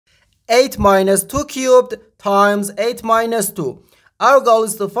8 minus 2 cubed times 8 minus 2. Our goal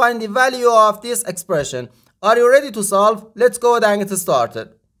is to find the value of this expression. Are you ready to solve? Let's go ahead and get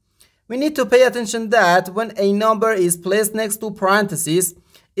started. We need to pay attention that when a number is placed next to parentheses,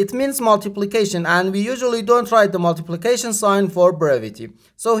 it means multiplication, and we usually don't write the multiplication sign for brevity.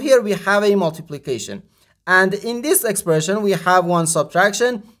 So here we have a multiplication. And in this expression, we have one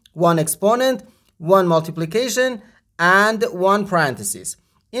subtraction, one exponent, one multiplication, and one parenthesis.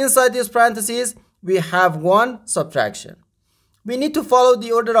 Inside this parenthesis, we have one subtraction. We need to follow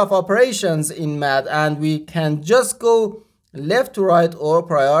the order of operations in math, and we can just go left to right or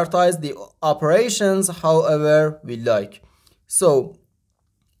prioritize the operations however we like. So,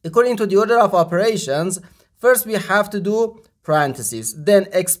 according to the order of operations, first we have to do parentheses, then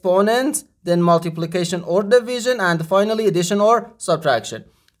exponent, then multiplication or division, and finally addition or subtraction.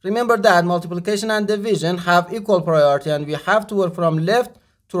 Remember that multiplication and division have equal priority, and we have to work from left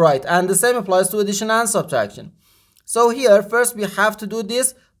to right, and the same applies to addition and subtraction. So here first we have to do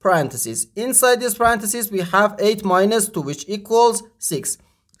this parentheses. Inside this parentheses we have 8 minus 2, which equals 6.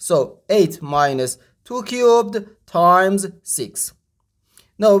 So 8 minus 2 cubed times 6.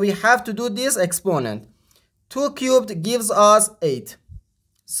 Now we have to do this exponent. 2 cubed gives us 8.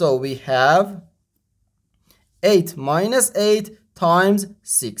 So we have 8 minus 8 times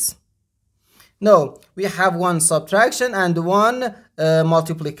 6. Now we have one subtraction and one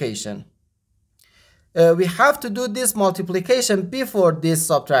multiplication. We have to do this multiplication before this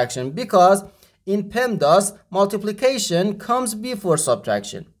subtraction, because in PEMDAS multiplication comes before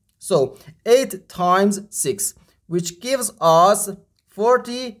subtraction. So 8 times 6, which gives us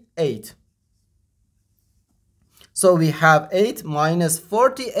 48. So we have 8 minus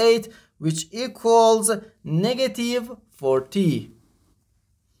 48, which equals negative 40.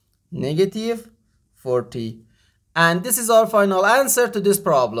 Negative 40. And this is our final answer to this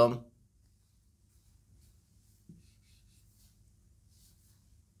problem.